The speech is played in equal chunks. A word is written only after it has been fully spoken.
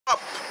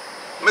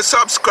my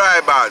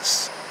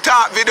subscribers,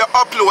 talk video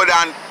upload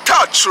and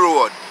touch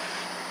road.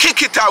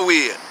 Kick it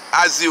away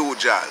as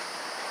usual.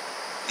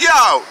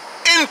 Yo,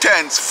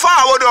 Intense,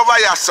 forward over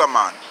here, some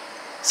man.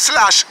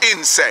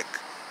 /insect.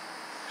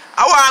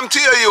 I want to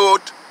your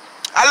youth.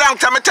 A long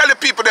time I tell the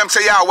people them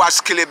say, yeah, watch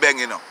Skillibeng,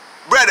 you know.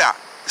 Brother,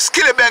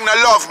 Skillibeng no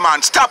love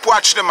man. Stop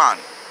watch the man.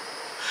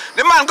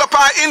 The man go for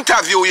an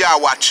interview, yeah,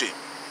 watch him.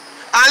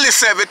 And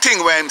listen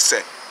everything where him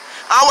say.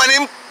 And when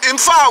him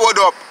forward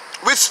up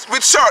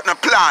with certain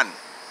plan,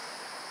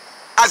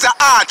 as an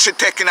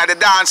architect in the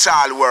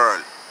dancehall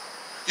world,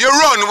 you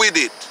run with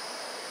it.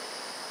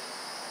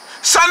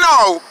 So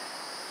now,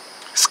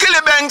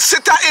 Skillibeng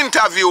sit an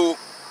interview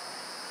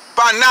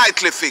for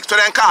Nightly Fix, so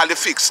then call the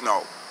Fix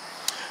now.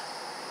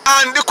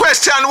 And the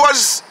question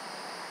was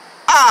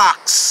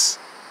asked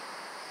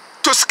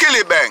to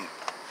Skillibeng.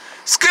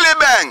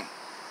 Skillibeng,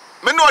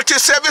 me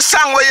notice every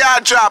song where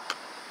you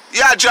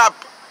drop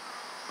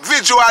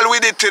visual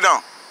with it, you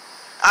know.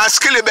 And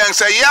Skillibeng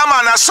say, yeah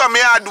man, that's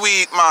something I do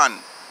it, man.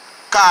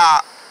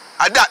 Cause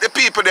that the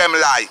people them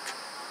like.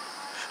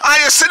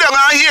 And you sit down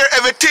and hear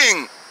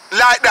everything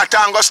like that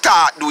and go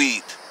start do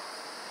it.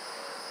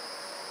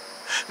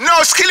 Now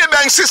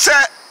Skillibeng say,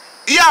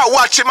 yeah,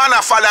 watch him and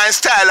follow in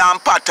style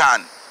and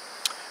pattern.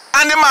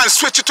 And the man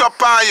switch it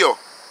up on you.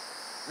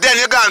 Then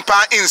you go on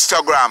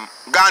Instagram,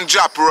 go and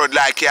drop road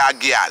like you're a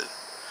girl.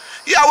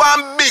 You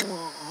one big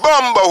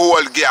bumble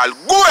hole girl.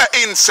 Go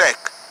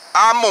insect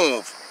and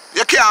move.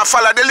 You can't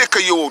follow the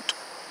little youth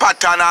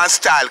pattern and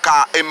style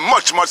because he's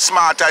much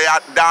smarter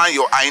than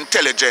you and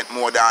intelligent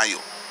more than you.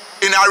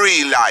 In a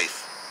real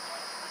life.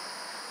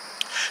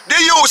 The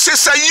youth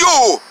say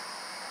you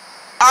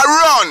are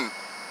run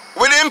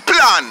with him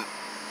plan.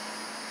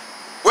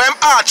 When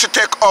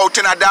architect out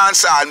in a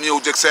dancehall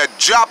music said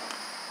drop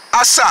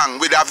a song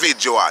with a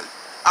visual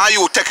and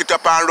you take it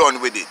up and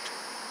run with it.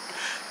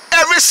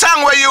 Every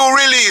song where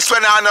you release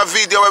when on a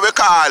video where we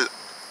call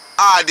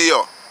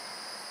audio,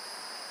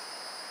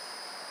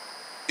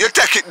 you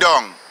take it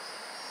down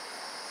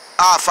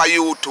off of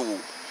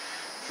YouTube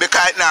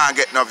because it now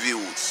get no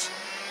views.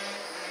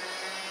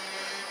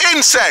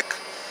 Insect,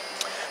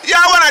 you're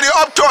one of the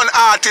uptown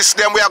artists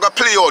them we are going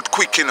to play out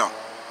quick, you know,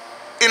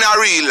 in a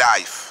real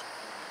life.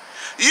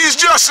 He's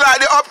just like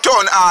the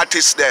uptown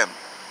artists them.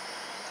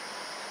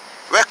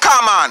 We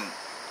come on and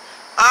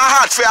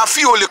hot for a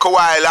few little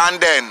while and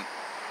then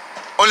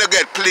only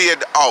get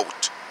played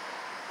out.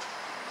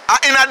 And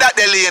in that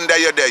the lane that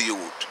you're the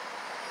youth.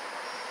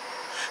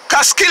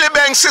 Cause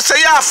Skillibeng say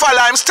yeah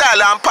follow him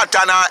style and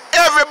pattern and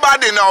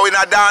everybody now in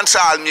a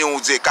dancehall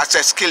music I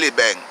say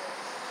Skillibeng.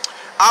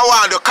 I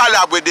want to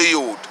collab with the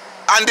youth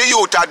and the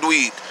youth are do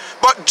it.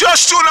 But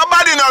just so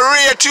nobody no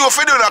rate you if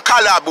you do not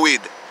collab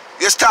with.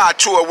 You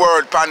start through a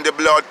word pan the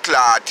blood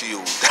clot you.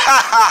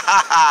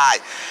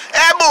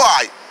 Hey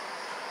boy,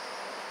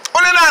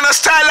 only know no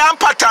style and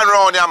pattern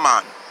around your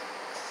man.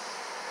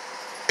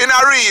 In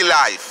a real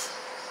life.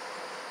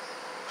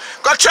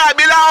 Go try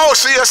build a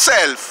house for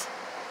yourself.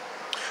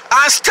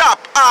 And stop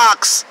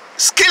ask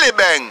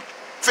Skillibeng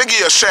to give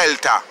you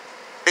shelter.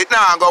 It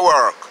not go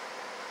work.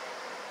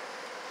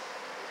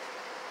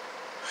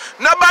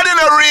 Nobody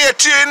no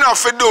rate you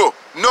enough to do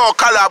no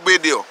collab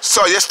with you.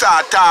 So you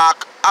start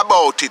talk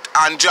about it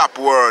and drop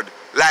word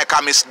like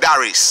a Miss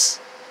Darius.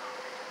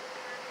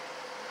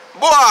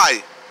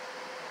 Boy,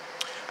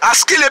 a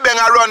Skillibeng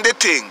a run the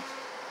thing.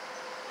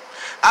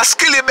 A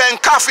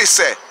Skillibeng Coffee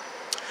say.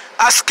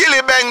 A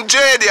Skillibeng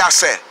JD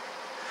say.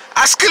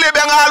 A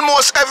Skillibeng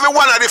almost every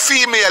one of the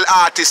female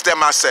artists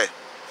them a say.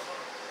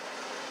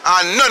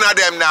 And none of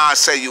them now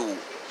say you.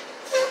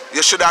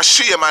 You should have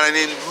shame and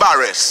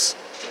embarrass.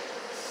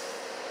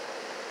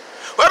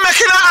 We're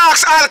making an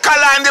ask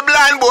Alkaline the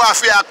blind boy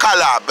for your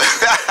collab.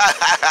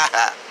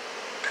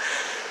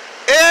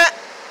 Eh?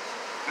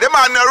 The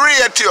man no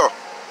rate you.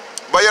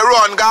 But you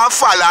run, go and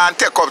follow and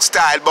take up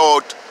style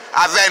about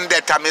a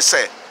vendetta, me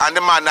say. And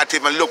the man not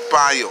even look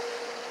upon you.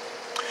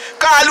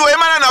 Because the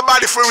man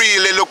nobody for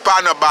really look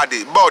upon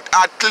nobody. But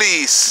at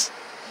least,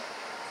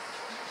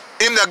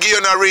 him not give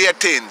you no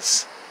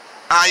ratings.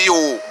 And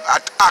you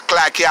act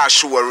like you are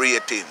sure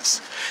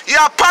ratings. You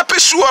are papi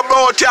sure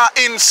about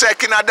your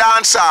insect in a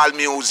dancehall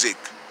music.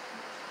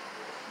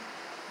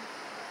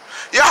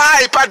 You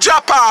hype a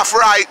drop off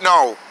right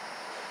now.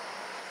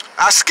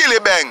 A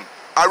Skillibeng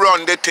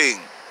around the thing.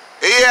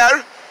 You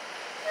hear?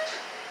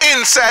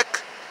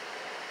 Insect.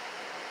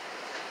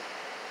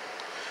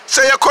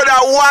 So you could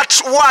have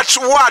watch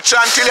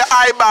until your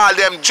eyeball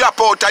them drop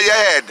out of your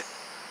head.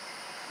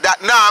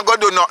 That now go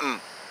do nothing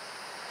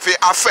for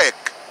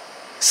affect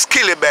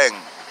Skillibeng.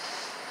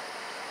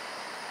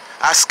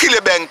 A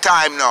Skillibeng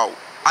time now,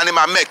 and he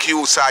might make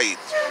use of it.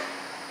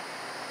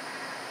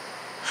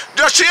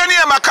 Just your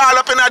name a call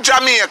up in a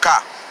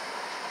Jamaica.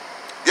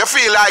 You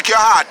feel like you're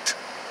hot.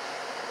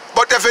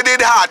 But if you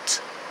did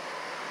hot,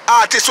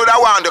 artists would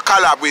have want to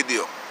collab with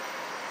you.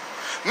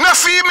 No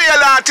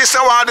female artist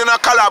that want to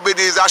collab with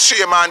you is a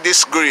shame and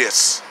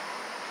disgrace.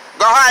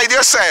 Go hide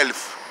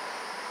yourself.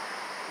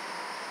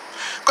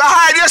 Go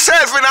hide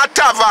yourself in a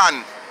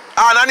tavern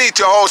Underneath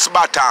your house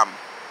bottom,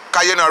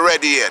 because you're not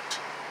ready yet.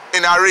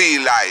 In a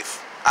real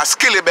life. I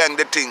skilly bang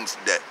the things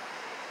there.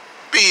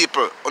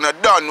 People, on a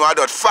done what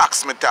that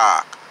facts me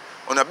talk.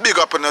 On a big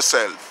up on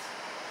yourself.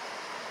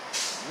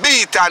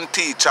 Beat and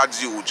teach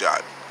as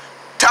usual.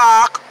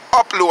 Talk,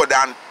 upload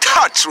and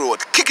touch road.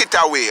 Kick it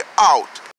away, out.